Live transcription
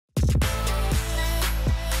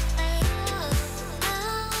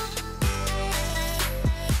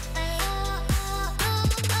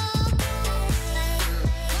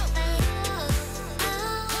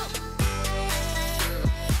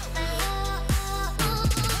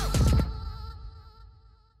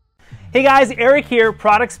Hey guys, Eric here,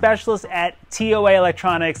 product specialist at TOA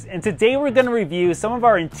Electronics, and today we're going to review some of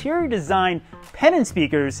our interior design Pendant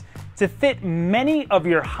speakers to fit many of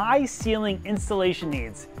your high ceiling installation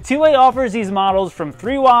needs. TOA offers these models from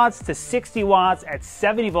 3 watts to 60 watts at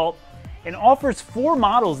 70 volt and offers 4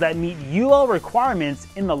 models that meet UL requirements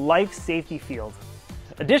in the life safety field.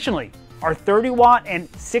 Additionally, our 30 watt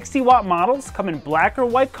and 60 watt models come in black or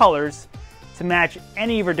white colors to match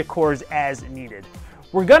any of your decors as needed.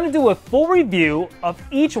 We're going to do a full review of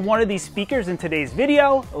each one of these speakers in today's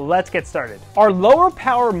video. Let's get started. Our lower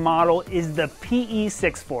power model is the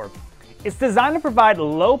PE64. It's designed to provide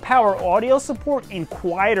low power audio support in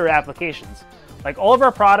quieter applications. Like all of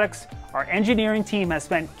our products, our engineering team has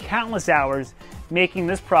spent countless hours making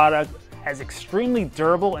this product as extremely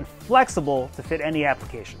durable and flexible to fit any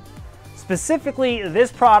application. Specifically,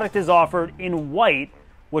 this product is offered in white,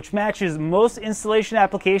 which matches most installation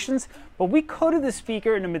applications, but we coated the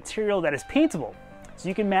speaker in a material that is paintable, so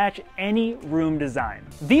you can match any room design.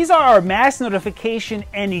 These are our mass notification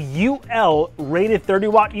and UL rated 30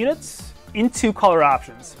 watt units in 2 color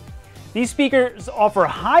options. These speakers offer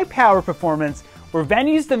high power performance where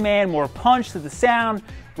venues demand more punch to the sound,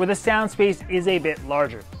 where the sound space is a bit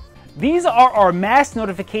larger. These are our mass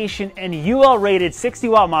notification and UL rated 60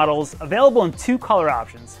 watt models available in 2 color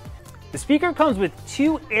options. The speaker comes with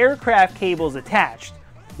 2 aircraft cables attached,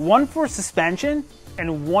 one for suspension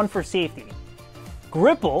and one for safety.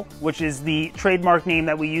 Gripple, which is the trademark name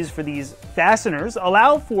that we use for these fasteners,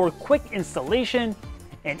 allow for quick installation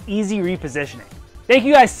and easy repositioning. Thank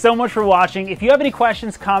you guys so much for watching. If you have any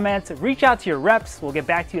questions, comments, reach out to your reps. We'll get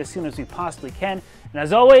back to you as soon as we possibly can. And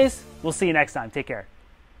as always, we'll see you next time. Take care.